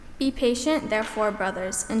Be patient, therefore,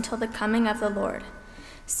 brothers, until the coming of the Lord.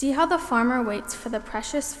 See how the farmer waits for the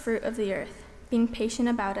precious fruit of the earth, being patient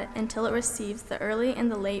about it until it receives the early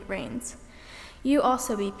and the late rains. You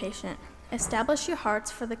also be patient. Establish your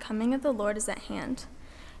hearts, for the coming of the Lord is at hand.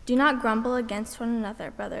 Do not grumble against one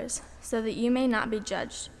another, brothers, so that you may not be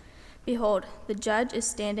judged. Behold, the judge is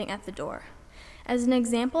standing at the door. As an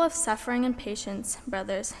example of suffering and patience,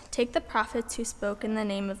 brothers, take the prophets who spoke in the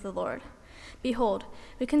name of the Lord. Behold,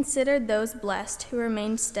 we considered those blessed who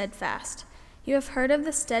remained steadfast. You have heard of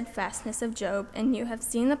the steadfastness of Job, and you have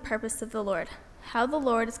seen the purpose of the Lord, how the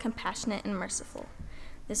Lord is compassionate and merciful.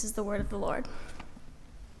 This is the word of the Lord.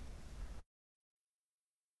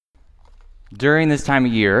 During this time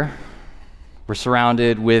of year, we're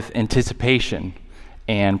surrounded with anticipation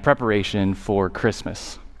and preparation for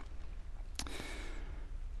Christmas.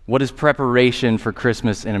 What does preparation for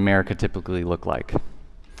Christmas in America typically look like?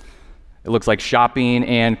 It looks like shopping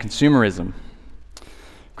and consumerism.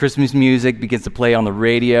 Christmas music begins to play on the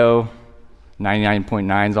radio,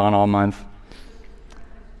 99.9's on all month.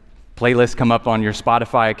 Playlists come up on your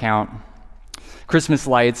Spotify account. Christmas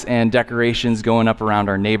lights and decorations going up around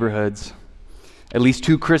our neighborhoods. At least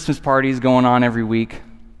 2 Christmas parties going on every week.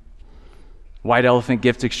 White elephant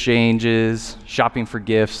gift exchanges, shopping for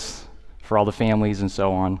gifts for all the families and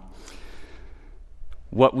so on.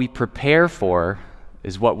 What we prepare for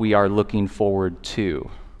is what we are looking forward to.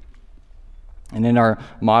 And in our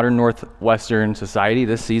modern Northwestern society,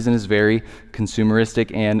 this season is very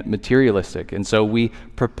consumeristic and materialistic. And so we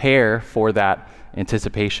prepare for that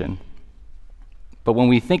anticipation. But when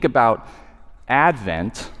we think about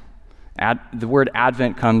Advent, the word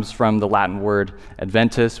Advent comes from the Latin word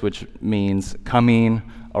adventus, which means coming,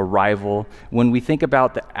 arrival. When we think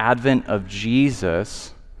about the advent of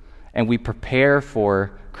Jesus and we prepare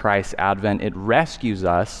for Christ's advent, it rescues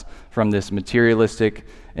us from this materialistic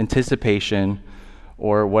anticipation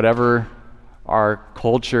or whatever our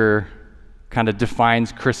culture kind of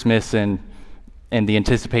defines Christmas and the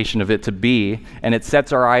anticipation of it to be. And it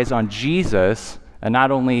sets our eyes on Jesus and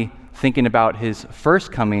not only thinking about his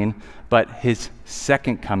first coming, but his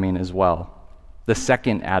second coming as well, the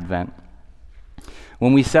second advent.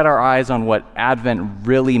 When we set our eyes on what Advent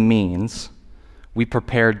really means, we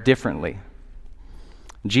prepare differently.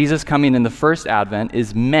 Jesus coming in the first Advent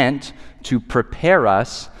is meant to prepare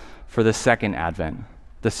us for the second Advent,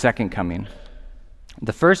 the second coming.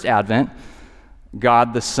 The first Advent,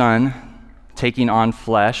 God the Son taking on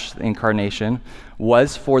flesh, the incarnation,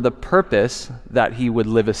 was for the purpose that he would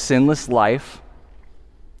live a sinless life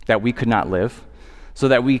that we could not live, so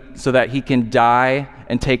that he can die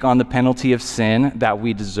and take on the penalty of sin that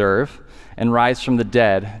we deserve and rise from the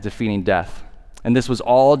dead, defeating death. And this was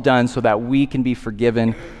all done so that we can be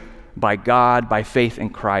forgiven by God by faith in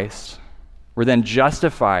Christ. We're then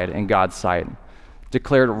justified in God's sight,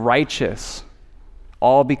 declared righteous,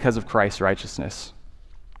 all because of Christ's righteousness.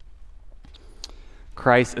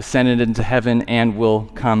 Christ ascended into heaven and will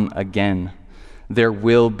come again. There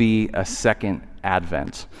will be a second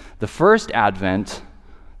Advent. The first Advent,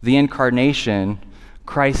 the incarnation,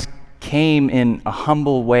 Christ came in a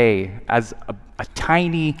humble way as a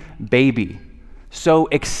tiny baby, so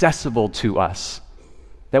accessible to us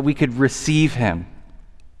that we could receive him.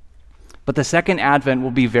 But the second Advent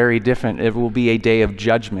will be very different. It will be a day of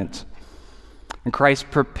judgment. And Christ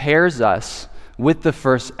prepares us with the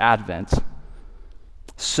first Advent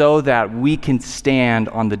so that we can stand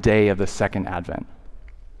on the day of the second Advent.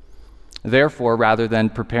 Therefore, rather than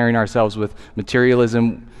preparing ourselves with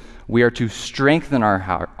materialism, we are to strengthen our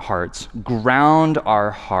hearts, ground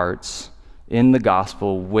our hearts in the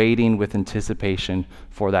gospel, waiting with anticipation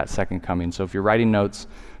for that second coming. So if you're writing notes,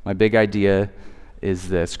 my big idea is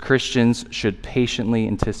this: Christians should patiently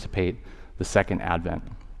anticipate the second Advent.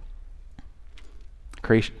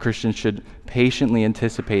 Christians should patiently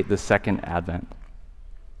anticipate the second Advent.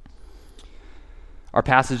 Our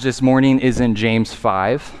passage this morning is in James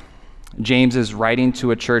 5. James is writing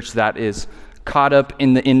to a church that is caught up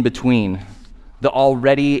in the in-between, the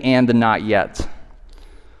already and the not yet.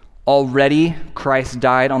 Already, Christ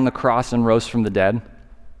died on the cross and rose from the dead.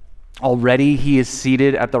 Already, he is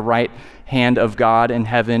seated at the right hand of God in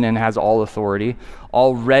heaven and has all authority.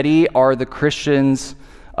 Already are the Christians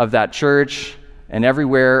of that church and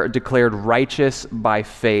everywhere declared righteous by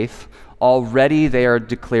faith. Already they are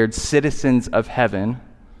declared citizens of heaven,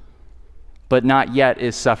 but not yet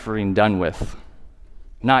is suffering done with.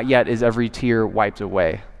 Not yet is every tear wiped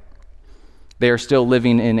away. They are still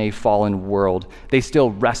living in a fallen world. They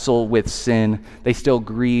still wrestle with sin. They still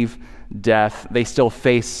grieve death. They still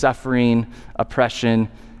face suffering,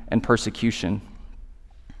 oppression, and persecution.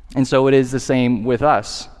 And so it is the same with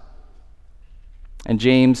us. And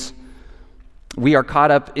James, we are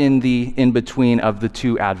caught up in the in-between of the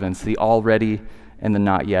two Advents, the already and the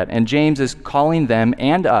not yet. And James is calling them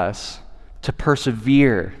and us to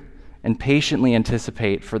persevere and patiently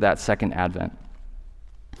anticipate for that second Advent.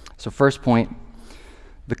 So first point,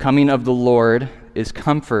 the coming of the Lord is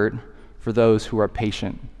comfort for those who are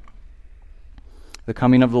patient. The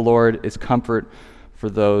coming of the Lord is comfort for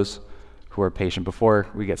those who are patient. Before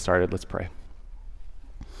we get started, let's pray.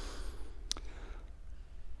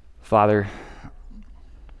 Father,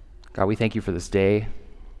 God, we thank you for this day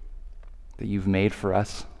that you've made for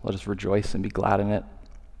us. Let us rejoice and be glad in it.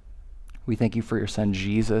 We thank you for your son,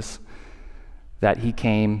 Jesus, that he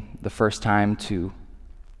came the first time to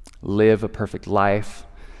live a perfect life,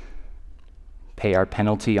 pay our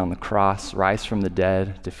penalty on the cross, rise from the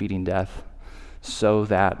dead, defeating death, so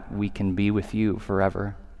that we can be with you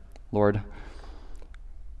forever. Lord,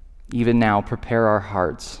 even now, prepare our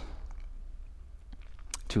hearts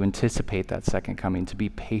to anticipate that second coming, to be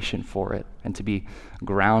patient for it, and to be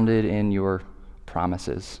grounded in your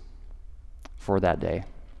promises for that day.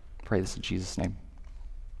 Pray this in Jesus' name.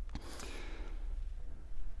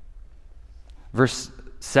 Verse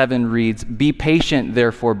 7 reads, "Be patient,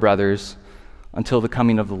 therefore, brothers, until the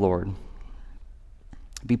coming of the Lord."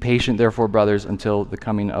 Be patient, therefore, brothers, until the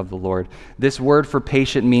coming of the Lord. This word for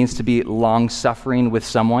patient means to be long-suffering with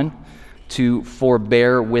someone, to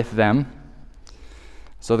forbear with them.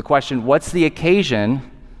 So the question, what's the occasion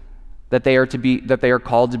that they are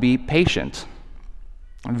called to be patient?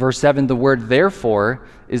 In verse 7, the word therefore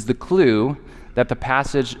is the clue that the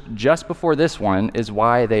passage just before this one is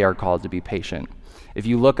why they are called to be patient. If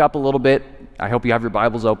you look up a little bit, I hope you have your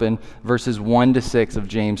Bibles open, verses 1 to 6 of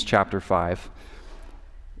James chapter 5.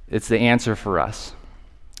 It's the answer for us.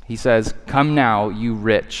 He says, "Come now, you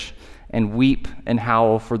rich, and weep and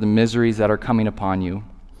howl for the miseries that are coming upon you.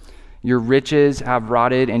 Your riches have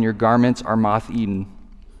rotted, and your garments are moth-eaten.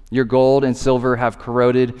 Your gold and silver have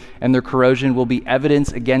corroded, and their corrosion will be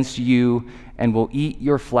evidence against you and will eat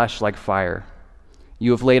your flesh like fire.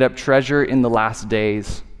 You have laid up treasure in the last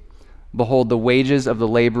days. Behold, the wages of the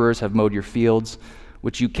laborers have mowed your fields,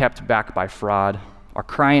 which you kept back by fraud, are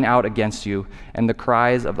crying out against you, and the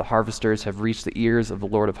cries of the harvesters have reached the ears of the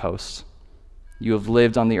Lord of hosts. You have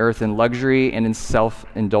lived on the earth in luxury and in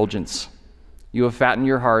self-indulgence. You have fattened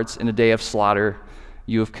your hearts in a day of slaughter.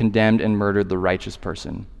 You have condemned and murdered the righteous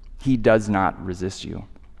person. He does not resist you."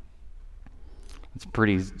 It's a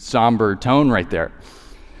pretty somber tone right there.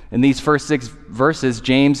 In these first 6 verses,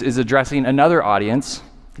 James is addressing another audience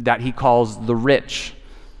that he calls the rich.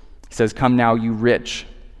 He says, "Come now, you rich."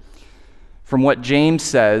 From what James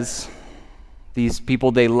says, these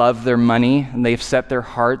people, they love their money, and they've set their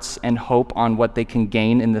hearts and hope on what they can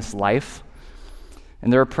gain in this life.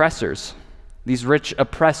 And they're oppressors. These rich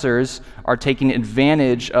oppressors are taking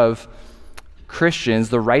advantage of Christians,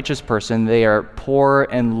 the righteous person. They are poor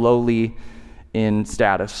and lowly in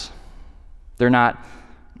status.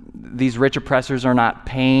 These rich oppressors are not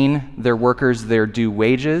paying their workers their due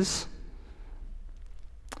wages.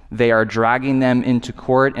 They are dragging them into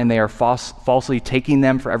court, and they are falsely taking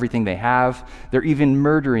them for everything they have. They're even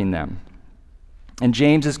murdering them. And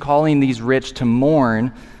James is calling these rich to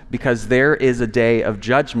mourn because there is a day of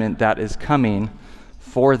judgment that is coming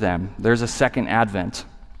for them. There's a second advent.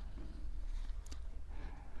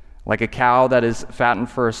 Like a cow that is fattened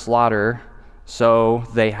for a slaughter, so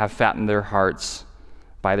they have fattened their hearts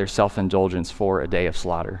by their self-indulgence for a day of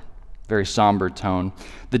slaughter. Very somber tone.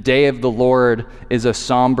 The day of the Lord is a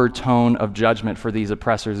somber tone of judgment for these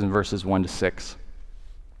oppressors in verses 1 to 6.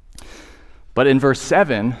 But in verse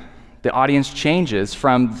 7, the audience changes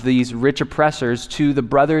from these rich oppressors to the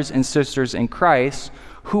brothers and sisters in Christ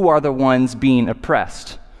who are the ones being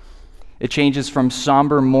oppressed. It changes from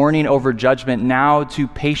somber mourning over judgment now to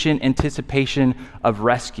patient anticipation of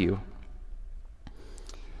rescue.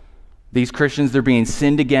 These Christians, they're being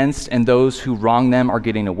sinned against, and those who wrong them are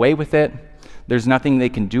getting away with it. There's nothing they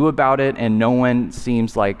can do about it, and it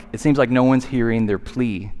seems like no one's hearing their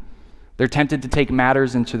plea. They're tempted to take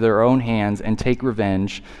matters into their own hands and take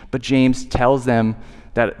revenge, but James tells them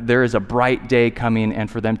that there is a bright day coming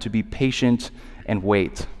and for them to be patient and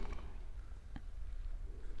wait.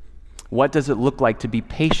 What does it look like to be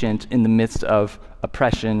patient in the midst of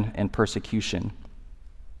oppression and persecution?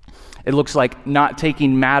 It looks like not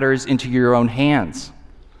taking matters into your own hands,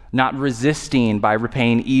 not resisting by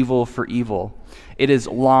repaying evil for evil. It is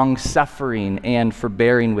long-suffering and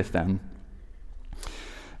forbearing with them.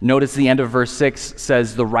 Notice the end of verse 6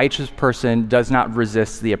 says, "The righteous person does not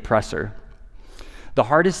resist the oppressor." The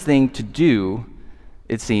hardest thing to do,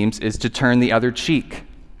 it seems, is to turn the other cheek.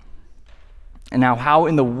 And now, how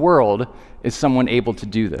in the world is someone able to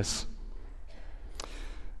do this?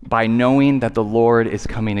 By knowing that the Lord is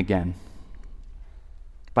coming again.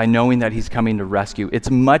 By knowing that he's coming to rescue. It's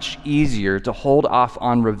much easier to hold off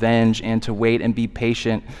on revenge and to wait and be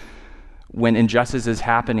patient when injustice is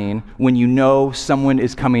happening, when you know someone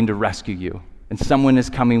is coming to rescue you and someone is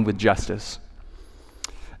coming with justice.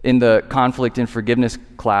 In the conflict and forgiveness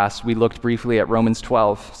class, we looked briefly at Romans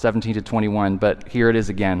 12, 17 to 21, but here it is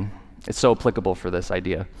again. It's so applicable for this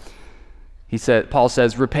idea. Paul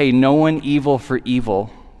says, repay no one evil for evil,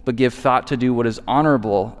 but give thought to do what is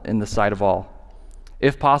honorable in the sight of all.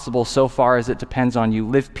 If possible, so far as it depends on you,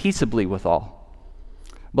 live peaceably with all.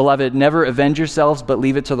 Beloved, never avenge yourselves, but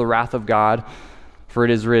leave it to the wrath of God. For it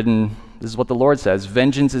is written, this is what the Lord says,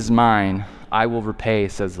 vengeance is mine, I will repay,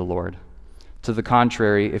 says the Lord. To the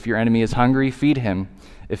contrary, if your enemy is hungry, feed him.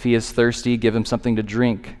 If he is thirsty, give him something to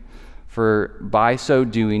drink. For by so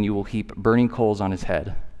doing, you will heap burning coals on his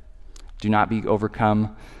head. Do not be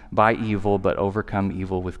overcome by evil, but overcome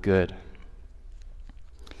evil with good.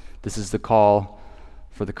 This is the call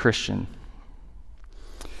for the Christian.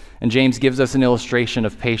 And James gives us an illustration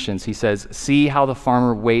of patience. He says, see how the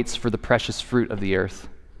farmer waits for the precious fruit of the earth,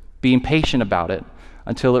 being patient about it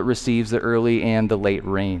until it receives the early and the late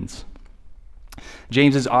rains.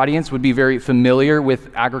 James's audience would be very familiar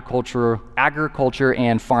with agriculture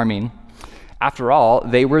and farming. After all,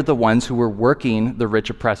 they were the ones who were working the rich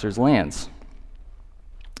oppressor's lands.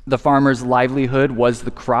 The farmer's livelihood was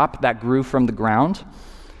the crop that grew from the ground.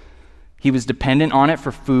 He was dependent on it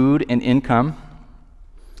for food and income.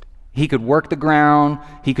 He could work the ground,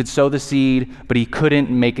 he could sow the seed, but he couldn't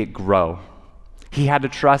make it grow. He had to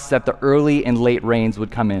trust that the early and late rains would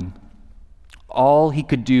come in. All he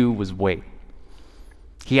could do was wait.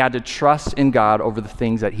 He had to trust in God over the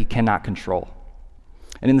things that he cannot control.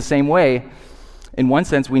 And in the same way, in one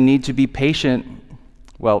sense, we need to be patient.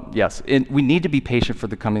 Well, yes, we need to be patient for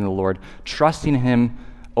the coming of the Lord, trusting him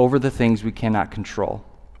over the things we cannot control.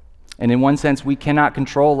 And in one sense, we cannot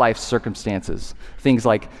control life's circumstances, things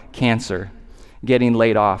like cancer, getting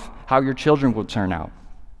laid off, how your children will turn out.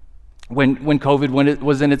 When COVID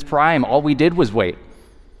was in its prime, all we did was wait.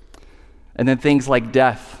 And then things like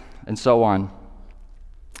death and so on.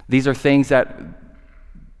 These are things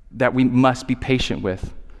that we must be patient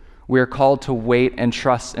with. We are called to wait and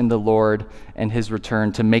trust in the Lord and his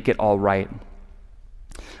return to make it all right.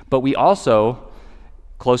 But we also,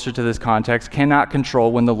 closer to this context, cannot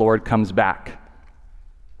control when the Lord comes back.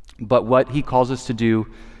 But what he calls us to do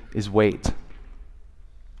is wait.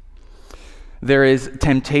 There is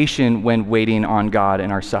temptation when waiting on God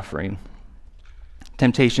in our suffering.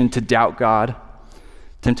 Temptation to doubt God,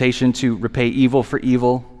 temptation to repay evil for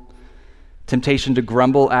evil, temptation to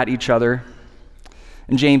grumble at each other.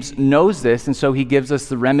 And James knows this, and so he gives us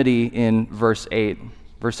the remedy in verse 8.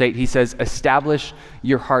 Verse 8, he says, establish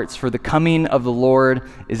your hearts, for the coming of the Lord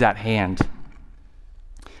is at hand.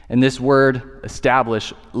 And this word,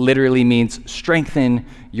 establish, literally means strengthen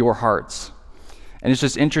your hearts. And it's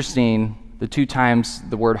just interesting, the two times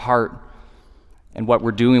the word heart and what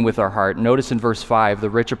we're doing with our heart. Notice in verse 5, the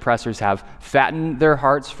rich oppressors have fattened their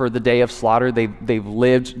hearts for the day of slaughter. They've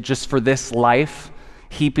lived just for this life,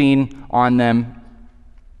 heaping on them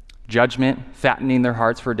judgment, fattening their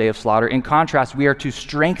hearts for a day of slaughter. In contrast, we are to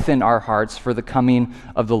strengthen our hearts for the coming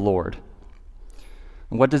of the Lord.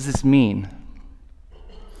 And what does this mean?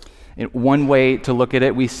 In one way to look at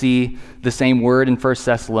it, we see the same word in 1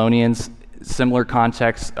 Thessalonians, similar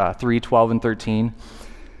context, 3, 12, and 13.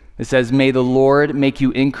 It says, may the Lord make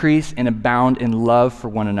you increase and abound in love for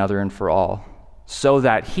one another and for all, so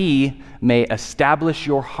that he may establish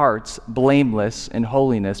your hearts blameless in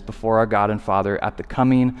holiness before our God and Father at the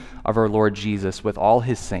coming of our Lord Jesus with all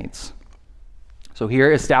his saints. So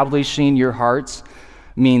here, establishing your hearts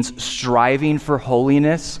means striving for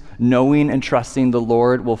holiness, knowing and trusting the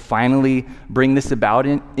Lord will finally bring this about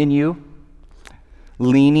in you,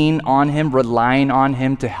 leaning on him, relying on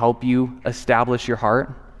him to help you establish your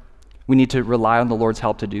heart. We need to rely on the Lord's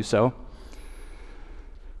help to do so.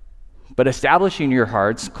 But establishing your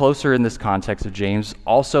hearts, closer in this context of James,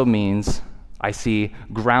 also means, I see,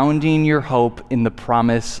 grounding your hope in the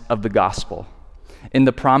promise of the gospel, in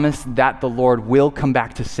the promise that the Lord will come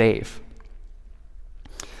back to save.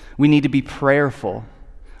 We need to be prayerful,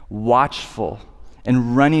 watchful,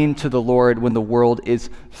 and running to the Lord when the world is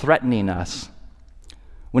threatening us.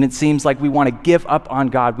 When it seems like we want to give up on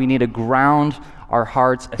God, we need to ground our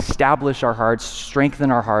hearts, establish our hearts,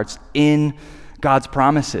 strengthen our hearts in God's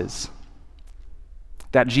promises.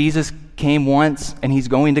 That Jesus came once and he's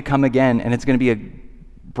going to come again, and it's going to be a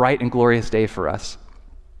bright and glorious day for us.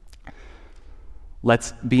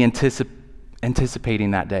 Let's be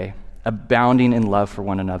anticipating that day, abounding in love for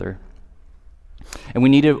one another. And we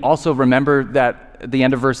need to also remember that at the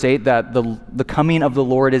end of verse 8, that the coming of the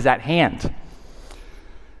Lord is at hand.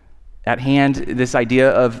 At hand, this idea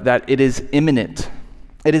of that it is imminent.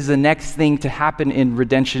 It is the next thing to happen in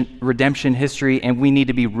redemption history, and we need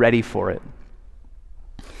to be ready for it.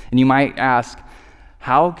 And you might ask,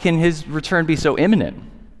 how can his return be so imminent?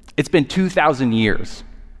 It's been 2,000 years.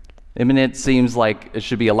 Imminent seems like it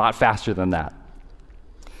should be a lot faster than that.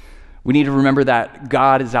 We need to remember that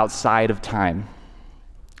God is outside of time.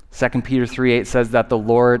 2 Peter 3:8 says that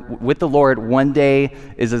with the Lord, one day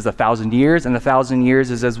is as 1,000 years, and 1,000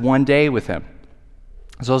 years is as one day with him.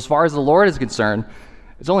 So as far as the Lord is concerned,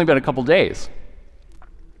 it's only been a couple days.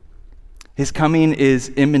 His coming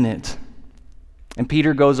is imminent. And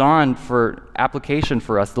Peter goes on for application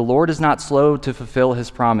for us. The Lord is not slow to fulfill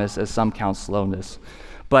his promise, as some count slowness,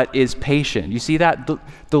 but is patient. You see that?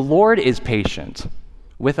 The Lord is patient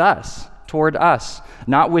with us, toward us,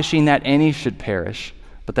 not wishing that any should perish,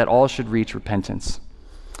 but that all should reach repentance.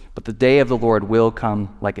 But the day of the Lord will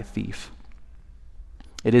come like a thief.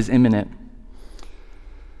 It is imminent.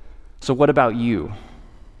 So what about you?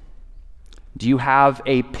 Do you have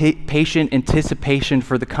a patient anticipation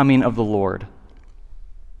for the coming of the Lord?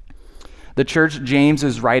 The church James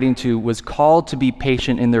is writing to was called to be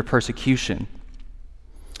patient in their persecution.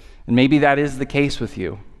 And maybe that is the case with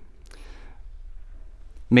you.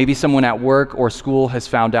 Maybe someone at work or school has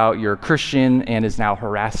found out you're a Christian and is now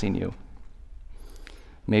harassing you.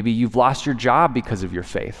 Maybe you've lost your job because of your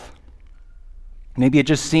faith. Maybe it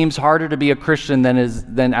just seems harder to be a Christian than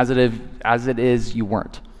as it is you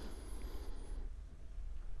weren't.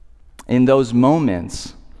 In those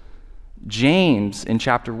moments, James in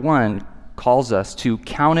chapter 1 calls us to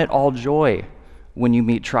count it all joy when you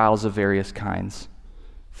meet trials of various kinds.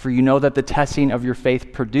 For you know that the testing of your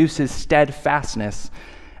faith produces steadfastness,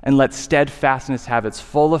 and let steadfastness have its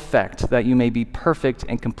full effect, that you may be perfect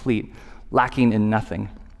and complete, lacking in nothing.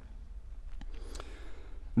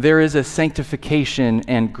 There is a sanctification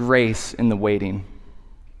and grace in the waiting,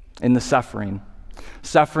 in the suffering.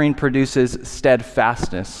 Suffering produces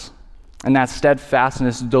steadfastness, and that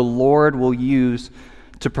steadfastness the Lord will use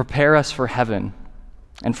to prepare us for heaven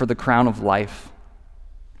and for the crown of life.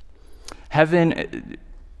 Heaven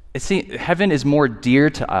is more dear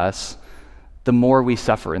to us the more we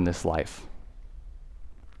suffer in this life.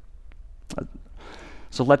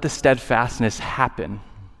 So let the steadfastness happen,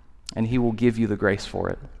 and he will give you the grace for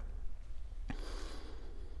it.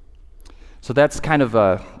 So that's kind of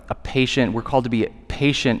a patient, we're called to be a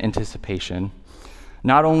patient anticipation.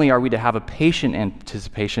 Not only are we to have a patient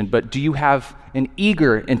anticipation, but do you have an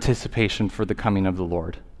eager anticipation for the coming of the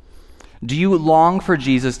Lord? Do you long for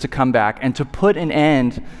Jesus to come back and to put an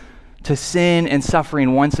end to sin and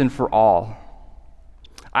suffering once and for all?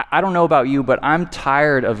 I don't know about you, but I'm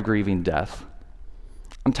tired of grieving death.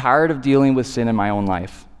 I'm tired of dealing with sin in my own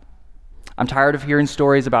life. I'm tired of hearing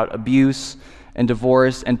stories about abuse and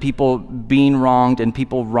divorce and people being wronged and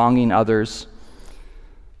people wronging others.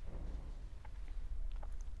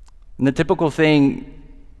 And the typical thing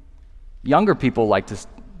younger people like to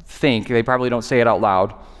think, they probably don't say it out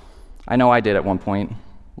loud. I know I did at one point.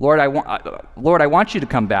 Lord, I want you to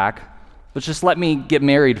come back, but just let me get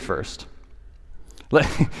married first.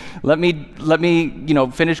 Let me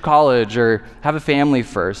finish college or have a family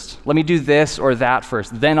first. Let me do this or that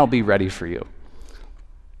first. Then I'll be ready for you.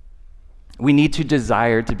 We need to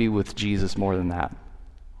desire to be with Jesus more than that.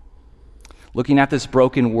 Looking at this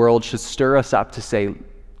broken world should stir us up to say,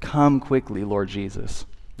 come quickly, Lord Jesus.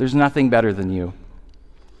 There's nothing better than you.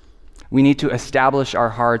 We need to establish our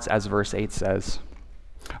hearts, as verse 8 says.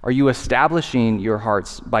 Are you establishing your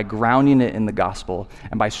hearts by grounding it in the gospel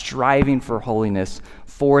and by striving for holiness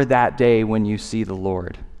for that day when you see the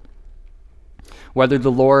Lord? Whether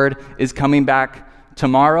the Lord is coming back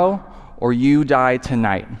tomorrow or you die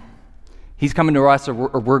tonight, he's coming to us or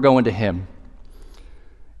we're going to him.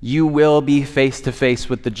 You will be face to face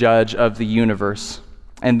with the judge of the universe,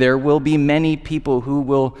 and there will be many people who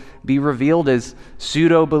will be revealed as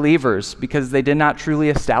pseudo-believers because they did not truly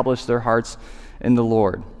establish their hearts in the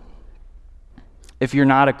Lord. If you're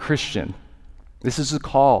not a Christian, this is a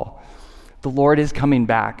call. The Lord is coming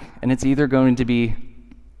back, and it's either going to be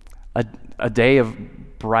a day of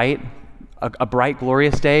a bright,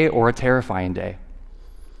 glorious day, or a terrifying day.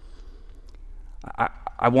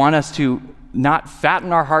 I want us to not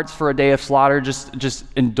fatten our hearts for a day of slaughter, just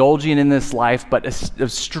indulging in this life, but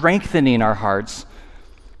of strengthening our hearts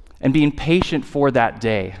and being patient for that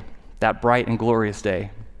day, that bright and glorious day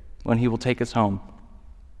when he will take us home.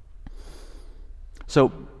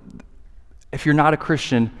 So if you're not a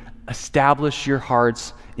Christian, establish your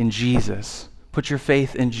hearts in Jesus. Put your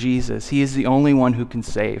faith in Jesus. He is the only one who can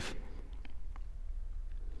save.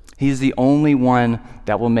 He is the only one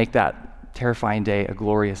that will make that terrifying day a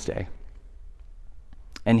glorious day.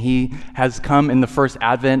 And he has come in the first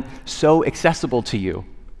advent so accessible to you,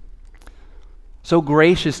 so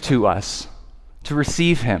gracious to us to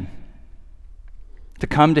receive him, to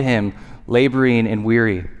come to him laboring and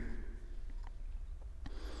weary.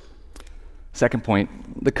 Second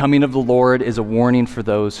point, the coming of the Lord is a warning for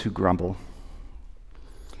those who grumble.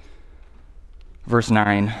 Verse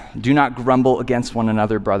 9, do not grumble against one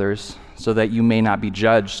another, brothers, so that you may not be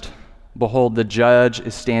judged. Behold, the judge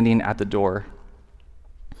is standing at the door.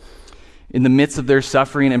 In the midst of their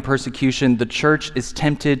suffering and persecution, the church is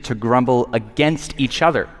tempted to grumble against each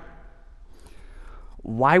other.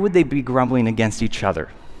 Why would they be grumbling against each other?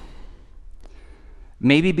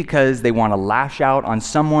 Maybe because they want to lash out on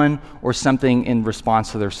someone or something in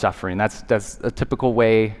response to their suffering. That's a typical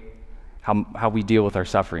way how we deal with our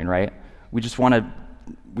suffering, right? We just want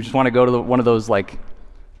to go to one of those like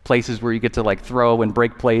places where you get to like throw and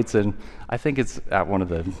break plates, and I think it's at one of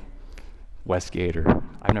the Westgate, or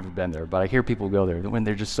I've never been there, but I hear people go there when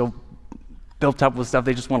they're just so built up with stuff,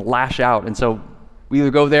 they just want to lash out, and so we either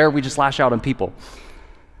go there, or we just lash out on people.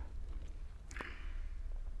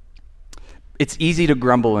 It's easy to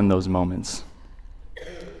grumble in those moments.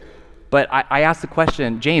 But I asked the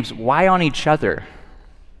question, James, why on each other?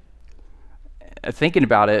 Thinking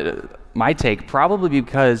about it, my take, probably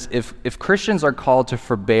because if Christians are called to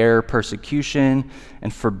forbear persecution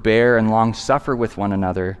and forbear and long suffer with one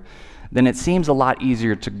another, then it seems a lot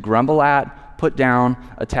easier to grumble at, put down,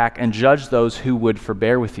 attack, and judge those who would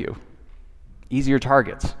forbear with you. Easier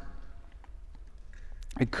targets.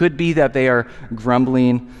 It could be that they are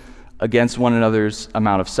grumbling against one another's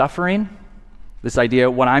amount of suffering. This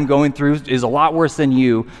idea, what I'm going through is a lot worse than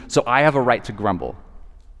you, so I have a right to grumble.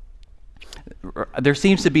 There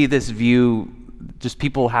seems to be this view, just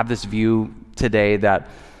people have this view today that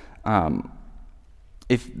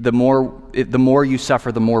if the more you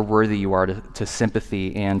suffer, the more worthy you are to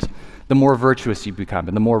sympathy, and the more virtuous you become,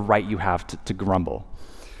 and the more right you have to grumble.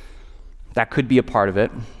 That could be a part of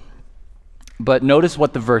it. But notice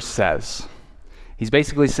what the verse says. He's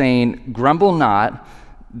basically saying, grumble not,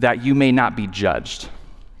 that you may not be judged.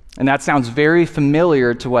 And that sounds very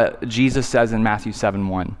familiar to what Jesus says in Matthew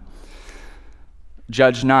 7:1.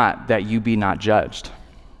 Judge not, that you be not judged.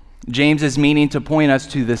 James is meaning to point us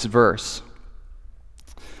to this verse.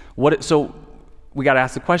 So we got to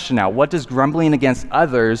ask the question now, what does grumbling against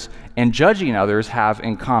others and judging others have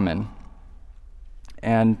in common?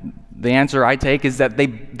 And the answer I take is that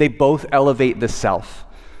they both elevate the self.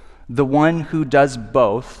 The one who does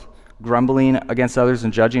both, grumbling against others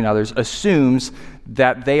and judging others, assumes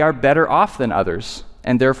that they are better off than others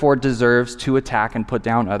and therefore deserves to attack and put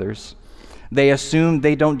down others. They assume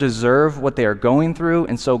they don't deserve what they are going through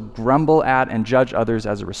and so grumble at and judge others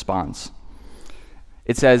as a response.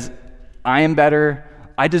 It says, I am better,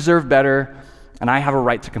 I deserve better, and I have a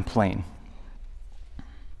right to complain.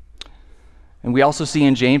 And we also see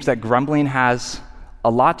in James that grumbling has a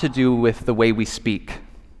lot to do with the way we speak.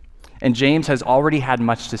 And James has already had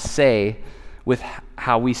much to say with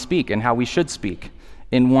how we speak and how we should speak.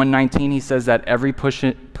 In 1:19, he says that every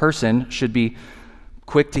person should be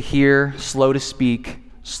quick to hear, slow to speak,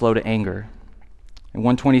 slow to anger. And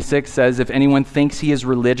 1:26 says, if anyone thinks he is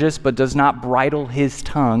religious but does not bridle his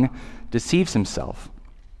tongue, deceives himself.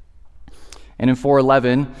 And in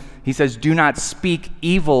 4:11, he says, do not speak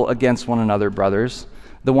evil against one another, brothers.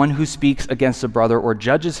 The one who speaks against a brother or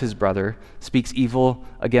judges his brother speaks evil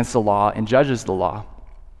against the law and judges the law.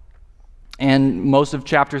 And most of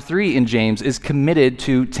chapter 3 in James is committed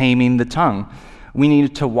to taming the tongue. We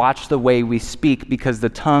need to watch the way we speak because the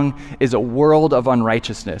tongue is a world of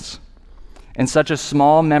unrighteousness. And such a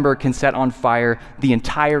small member can set on fire the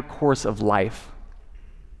entire course of life.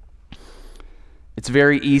 It's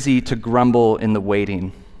very easy to grumble in the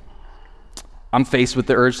waiting. I'm faced with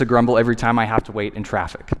the urge to grumble every time I have to wait in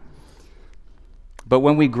traffic. But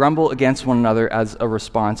when we grumble against one another as a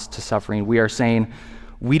response to suffering, we are saying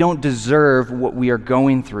we don't deserve what we are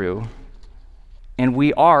going through, and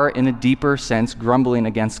we are, in a deeper sense, grumbling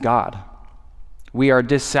against God. We are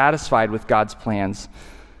dissatisfied with God's plans.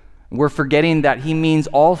 We're forgetting that He means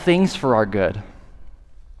all things for our good.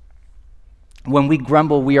 When we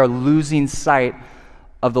grumble, we are losing sight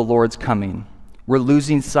of the Lord's coming. We're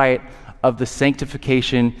losing sight of the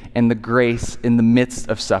sanctification and the grace in the midst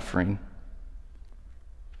of suffering.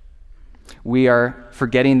 We are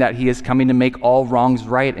forgetting that He is coming to make all wrongs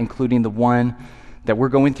right, including the one that we're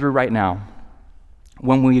going through right now.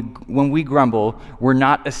 When we grumble, we're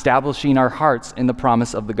not establishing our hearts in the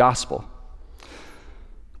promise of the gospel.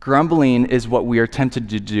 Grumbling is what we are tempted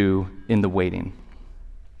to do in the waiting.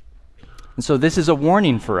 And so this is a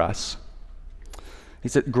warning for us. He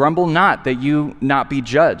said, "Grumble not, that you not be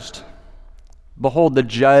judged. Behold, the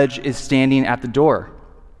judge is standing at the door."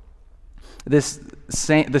 The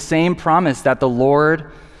same promise that the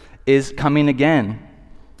Lord is coming again.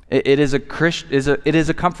 It is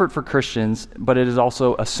a comfort for Christians, but it is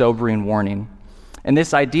also a sobering warning. And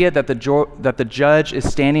this idea that the judge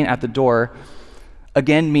is standing at the door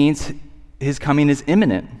again means his coming is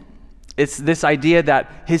imminent. It's this idea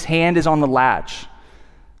that his hand is on the latch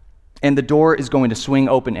and the door is going to swing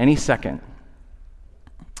open any second.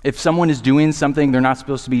 If someone is doing something they're not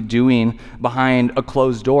supposed to be doing behind a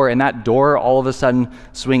closed door, and that door all of a sudden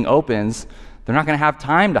swing opens, they're not going to have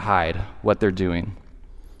time to hide what they're doing.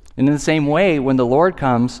 And in the same way, when the Lord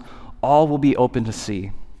comes, all will be open to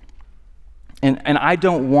see. And I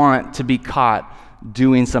don't want to be caught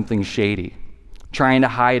doing something shady, trying to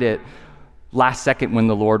hide it last second when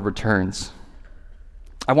the Lord returns.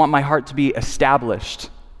 I want my heart to be established,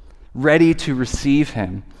 ready to receive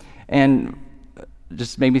him. And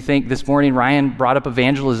just made me think this morning, Ryan brought up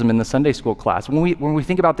evangelism in the Sunday school class. When we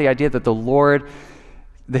think about the idea that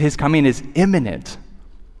that his coming is imminent,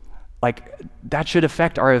 like that should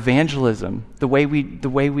affect our evangelism, the way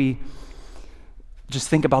we just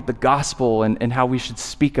think about the gospel and how we should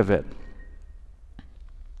speak of it.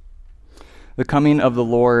 The coming of the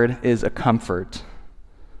Lord is a comfort,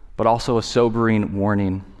 but also a sobering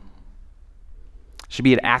warning. It should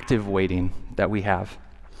be an active waiting that we have.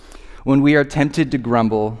 When we are tempted to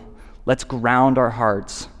grumble, let's ground our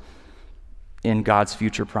hearts in God's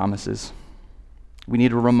future promises. We need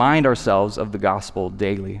to remind ourselves of the gospel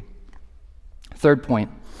daily. Third point,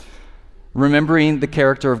 remembering the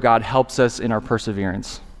character of God helps us in our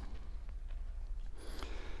perseverance.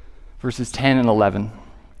 Verses 10 and 11.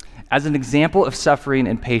 As an example of suffering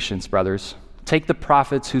and patience, brothers, take the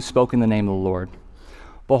prophets who spoke in the name of the Lord.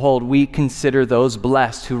 Behold, we consider those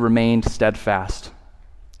blessed who remained steadfast.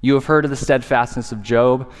 You have heard of the steadfastness of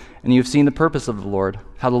Job, and you have seen the purpose of the Lord,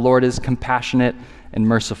 how the Lord is compassionate and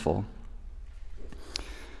merciful.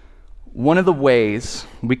 One of the ways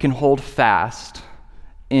we can hold fast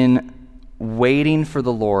in waiting for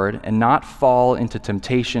the Lord and not fall into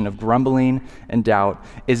temptation of grumbling and doubt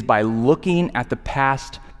is by looking at the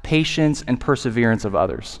past patience and perseverance of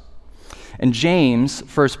others. And James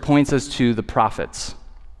first points us to the prophets.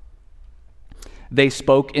 They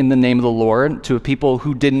spoke in the name of the Lord to a people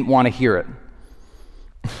who didn't want to hear it.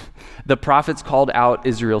 The prophets called out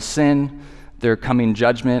Israel's sin, their coming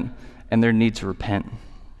judgment, and their need to repent.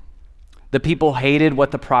 The people hated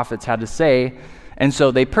what the prophets had to say, and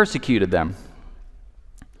so they persecuted them.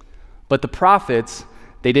 But the prophets,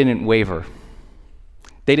 they didn't waver.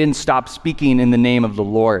 They didn't stop speaking in the name of the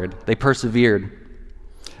Lord. They persevered.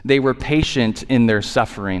 They were patient in their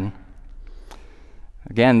suffering.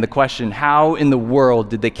 Again, the question, how in the world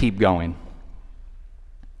did they keep going?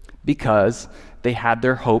 Because they had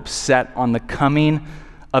their hopes set on the coming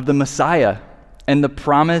of the Messiah and the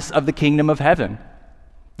promise of the kingdom of heaven.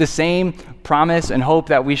 The same promise and hope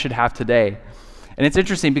that we should have today. And it's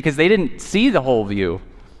interesting because they didn't see the whole view,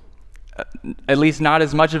 at least not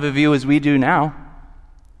as much of a view as we do now.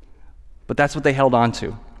 But that's what they held on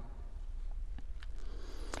to.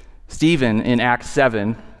 Stephen, in Acts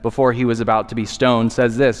 7, before he was about to be stoned,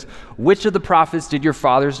 says this, "Which of the prophets did your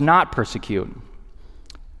fathers not persecute?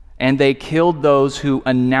 And they killed those who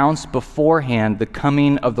announced beforehand the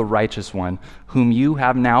coming of the righteous one, whom you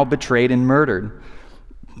have now betrayed and murdered."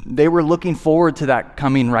 They were looking forward to that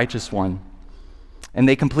coming righteous one, and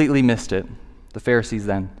they completely missed it, the Pharisees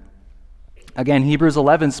then. Again, Hebrews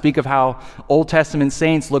 11 speak of how Old Testament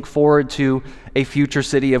saints look forward to a future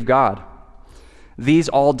city of God. These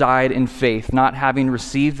all died in faith, not having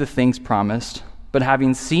received the things promised, but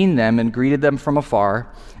having seen them and greeted them from afar,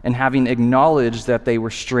 and having acknowledged that they were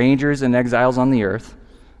strangers and exiles on the earth.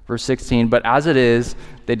 Verse 16, "But as it is,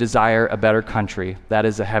 they desire a better country, that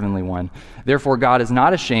is a heavenly one. Therefore God is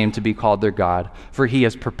not ashamed to be called their God, for he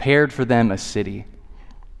has prepared for them a city."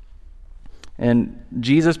 And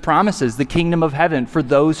Jesus promises the kingdom of heaven for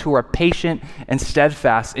those who are patient and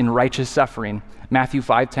steadfast in righteous suffering. Matthew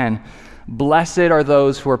 5:10, "Blessed are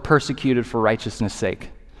those who are persecuted for righteousness'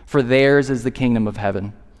 sake, for theirs is the kingdom of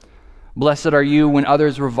heaven. Blessed are you when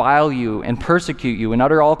others revile you and persecute you and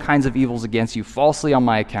utter all kinds of evils against you falsely on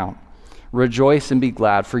my account. Rejoice and be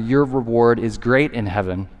glad, for your reward is great in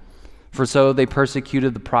heaven. For so they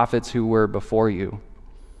persecuted the prophets who were before you."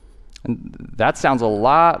 And that sounds a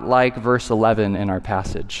lot like verse 11 in our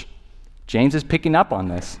passage. James is picking up on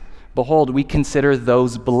this. Behold, we consider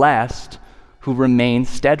those blessed who remain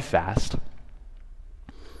steadfast.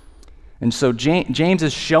 And so James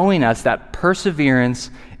is showing us that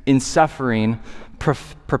perseverance in suffering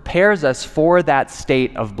prepares us for that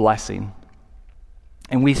state of blessing.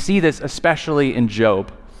 And we see this especially in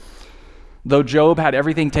Job. Though Job had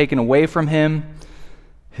everything taken away from him,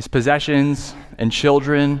 his possessions and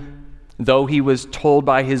children, though he was told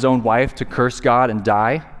by his own wife to curse God and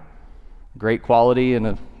die, great quality in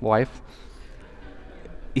a wife,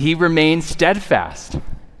 he remained steadfast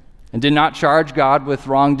and did not charge God with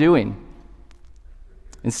wrongdoing.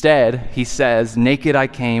 Instead, he says, "Naked I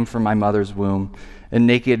came from my mother's womb, and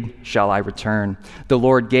naked shall I return. The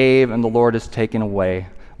Lord gave, and the Lord has taken away.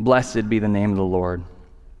 Blessed be the name of the Lord."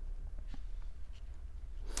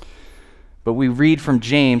 But we read from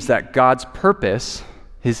James that God's purpose,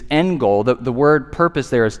 his end goal, the word purpose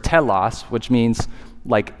there is telos, which means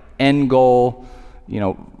like end goal,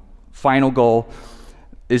 final goal.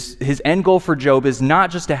 Is his end goal for Job is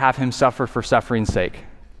not just to have him suffer for suffering's sake,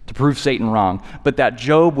 to prove Satan wrong, but that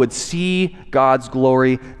Job would see God's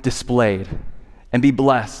glory displayed and be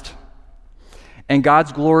blessed. And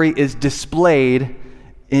God's glory is displayed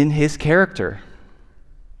in his character.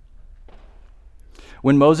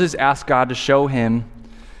 When Moses asked God to show him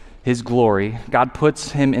his glory, God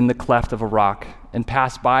puts him in the cleft of a rock and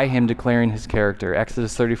passed by him declaring his character.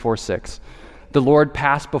 Exodus 34:6. The Lord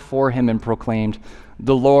passed before him and proclaimed,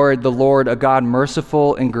 the Lord, a God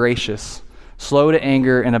merciful and gracious, slow to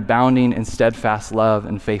anger and abounding in steadfast love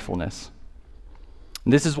and faithfulness."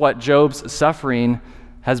 And this is what Job's suffering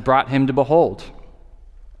has brought him to behold.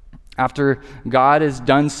 After God is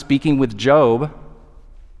done speaking with Job,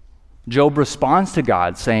 Job responds to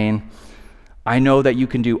God saying, "I know that you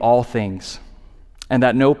can do all things, and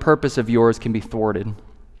that no purpose of yours can be thwarted.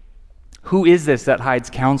 Who is this that hides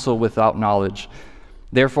counsel without knowledge?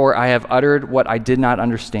 Therefore I have uttered what I did not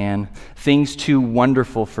understand, things too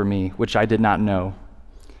wonderful for me, which I did not know.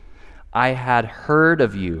 I had heard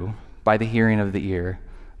of you by the hearing of the ear,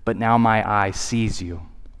 but now my eye sees you."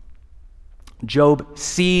 Job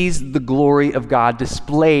sees the glory of God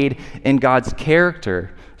displayed in God's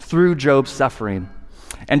character through Job's suffering.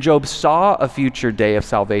 And Job saw a future day of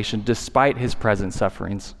salvation despite his present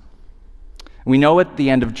sufferings. We know at the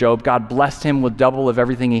end of Job, God blessed him with double of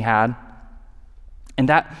everything he had. And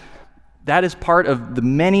that is part of the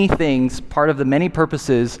many things, part of the many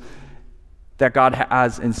purposes that God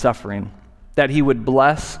has in suffering, that he would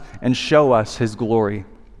bless and show us his glory.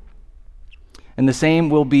 And the same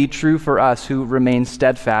will be true for us who remain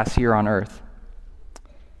steadfast here on earth.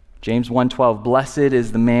 James 1:12, "Blessed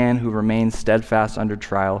is the man who remains steadfast under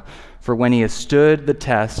trial, for when he has stood the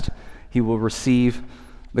test, he will receive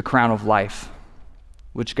the crown of life,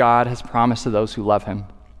 which God has promised to those who love him."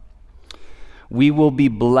 We will be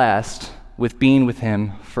blessed with being with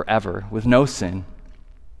him forever, with no sin.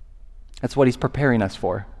 That's what he's preparing us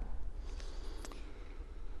for.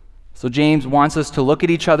 So James wants us to look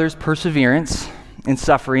at each other's perseverance in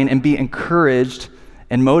suffering and be encouraged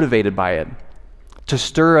and motivated by it, to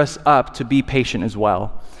stir us up to be patient as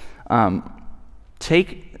well.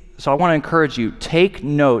 So I want to encourage you, take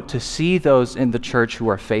note to see those in the church who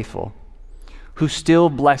are faithful, who still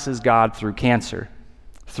blesses God through cancer,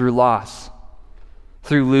 through loss,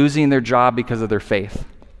 through losing their job because of their faith.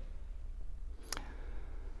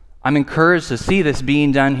 I'm encouraged to see this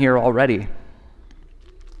being done here already.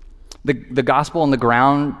 The gospel on the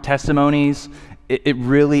ground testimonies, it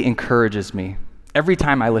really encourages me. Every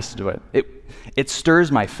time I listen to it, it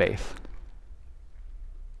stirs my faith.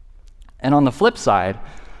 And on the flip side,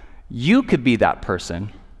 you could be that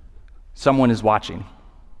person someone is watching.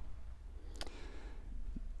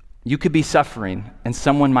 You could be suffering, and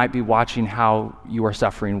someone might be watching how you are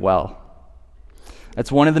suffering well.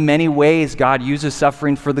 That's one of the many ways God uses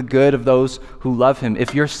suffering for the good of those who love him.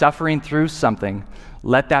 If you're suffering through something,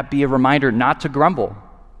 let that be a reminder not to grumble.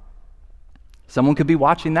 Someone could be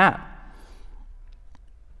watching that.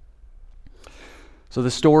 So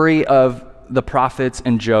the story of the prophets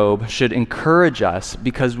and Job should encourage us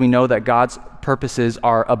because we know that God's purposes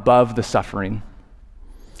are above the suffering.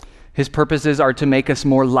 His purposes are to make us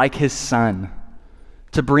more like his Son,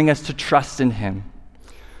 to bring us to trust in him,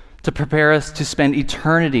 to prepare us to spend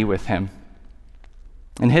eternity with him.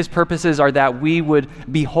 And his purposes are that we would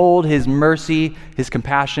behold his mercy, his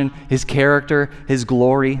compassion, his character, his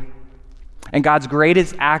glory. And God's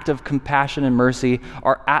greatest act of compassion and mercy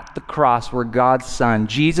are at the cross where God's Son,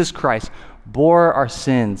 Jesus Christ, bore our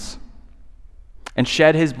sins and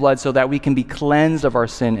shed his blood so that we can be cleansed of our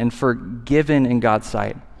sin and forgiven in God's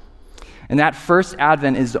sight. And that first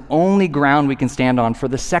advent is the only ground we can stand on for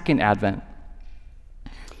the second advent,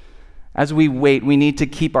 As we wait, we need to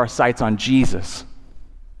keep our sights on Jesus.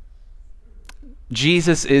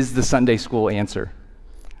 Jesus is the Sunday school answer.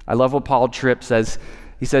 I love what Paul Tripp says.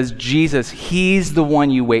 He says, Jesus, he's the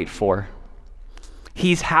one you wait for.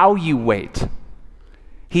 He's how you wait.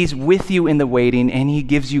 He's with you in the waiting, and he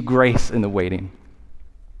gives you grace in the waiting.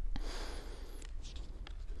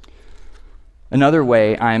 Another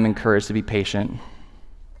way I am encouraged to be patient,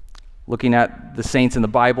 looking at the saints in the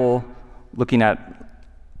Bible, looking at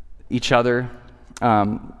each other,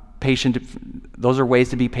 those are ways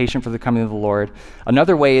to be patient for the coming of the Lord.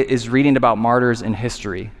 Another way is reading about martyrs in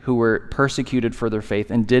history who were persecuted for their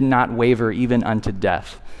faith and did not waver even unto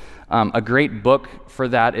death. A great book for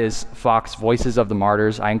that is Fox, Voices of the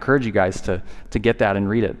Martyrs. I encourage you guys to get that and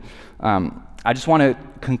read it. I just want to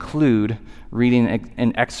conclude reading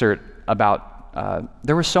an excerpt about,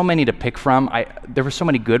 there were so many to pick from. There were so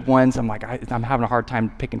many good ones. I'm having a hard time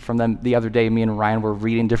picking from them. The other day, me and Ryan were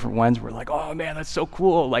reading different ones. We're like, oh man, that's so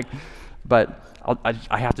cool. But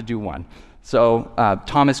I have to do one. So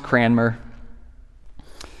Thomas Cranmer.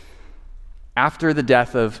 After the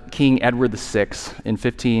death of King Edward VI in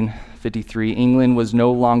 1553, England was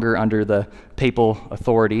no longer under the papal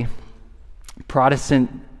authority.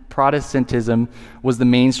 Protestantism was the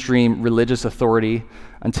mainstream religious authority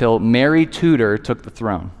until Mary Tudor took the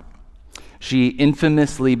throne. She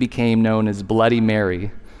infamously became known as Bloody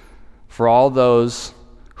Mary for all those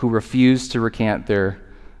who refused to recant their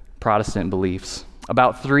Protestant beliefs.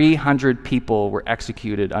 About 300 people were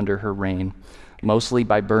executed under her reign, mostly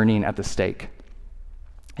by burning at the stake.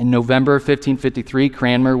 In November 1553,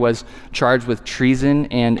 Cranmer was charged with treason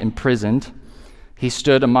and imprisoned. He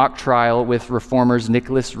stood a mock trial with reformers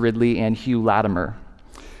Nicholas Ridley and Hugh Latimer.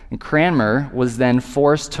 And Cranmer was then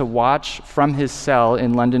forced to watch from his cell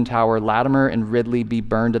in London Tower Latimer and Ridley be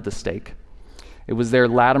burned at the stake. It was there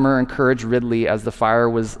Latimer encouraged Ridley as the fire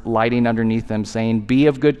was lighting underneath them, saying, "Be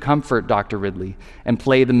of good comfort, Dr. Ridley, and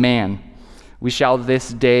play the man. We shall this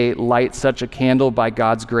day light such a candle by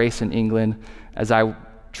God's grace in England as I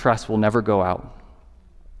trust will never go out."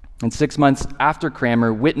 And 6 months after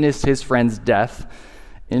Cranmer witnessed his friend's death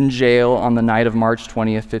in jail on the night of March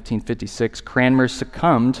 20th, 1556, Cranmer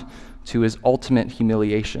succumbed to his ultimate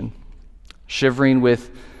humiliation. Shivering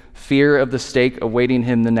with fear of the stake awaiting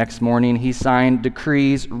him the next morning, he signed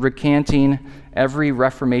decrees recanting every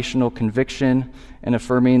reformational conviction and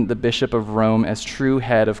affirming the Bishop of Rome as true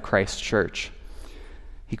head of Christ's church.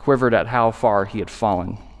 He quivered at how far he had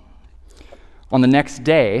fallen. On the next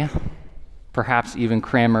day, perhaps even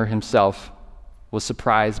Cranmer himself was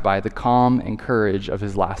surprised by the calm and courage of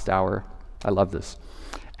his last hour. I love this.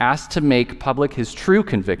 Asked to make public his true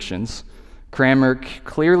convictions, Cranmer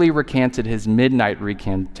clearly recanted his midnight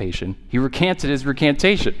recantation. He recanted his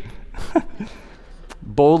recantation.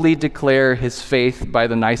 Boldly declared his faith by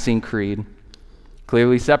the Nicene Creed,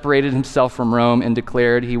 clearly separated himself from Rome, and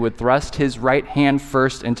declared he would thrust his right hand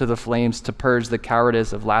first into the flames to purge the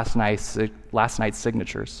cowardice of last night's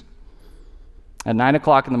signatures. At 9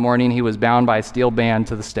 o'clock in the morning, he was bound by a steel band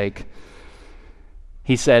to the stake.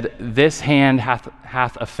 He said, "This hand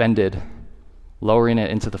hath offended," lowering it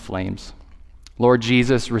into the flames. "Lord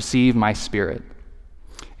Jesus, receive my spirit."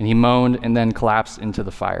 And he moaned and then collapsed into the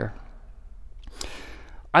fire.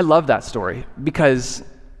 I love that story because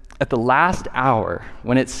at the last hour,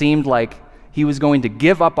 when it seemed like he was going to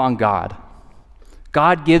give up on God,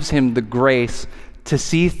 God gives him the grace to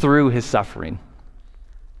see through his suffering,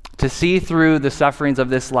 to see through the sufferings of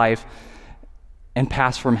this life and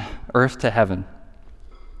pass from earth to heaven.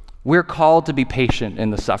 We're called to be patient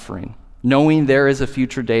in the suffering, knowing there is a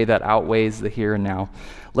future day that outweighs the here and now.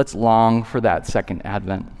 Let's long for that second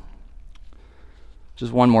advent.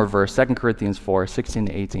 Just one more verse, 2 Corinthians 4, 16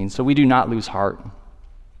 to 18. "So we do not lose heart.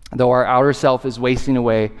 Though our outer self is wasting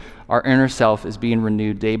away, our inner self is being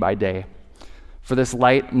renewed day by day. For this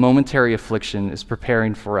light momentary affliction is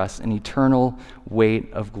preparing for us an eternal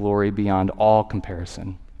weight of glory beyond all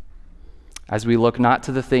comparison, as we look not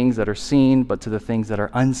to the things that are seen, but to the things that are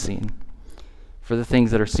unseen. For the things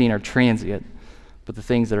that are seen are transient, but the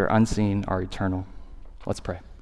things that are unseen are eternal." Let's pray.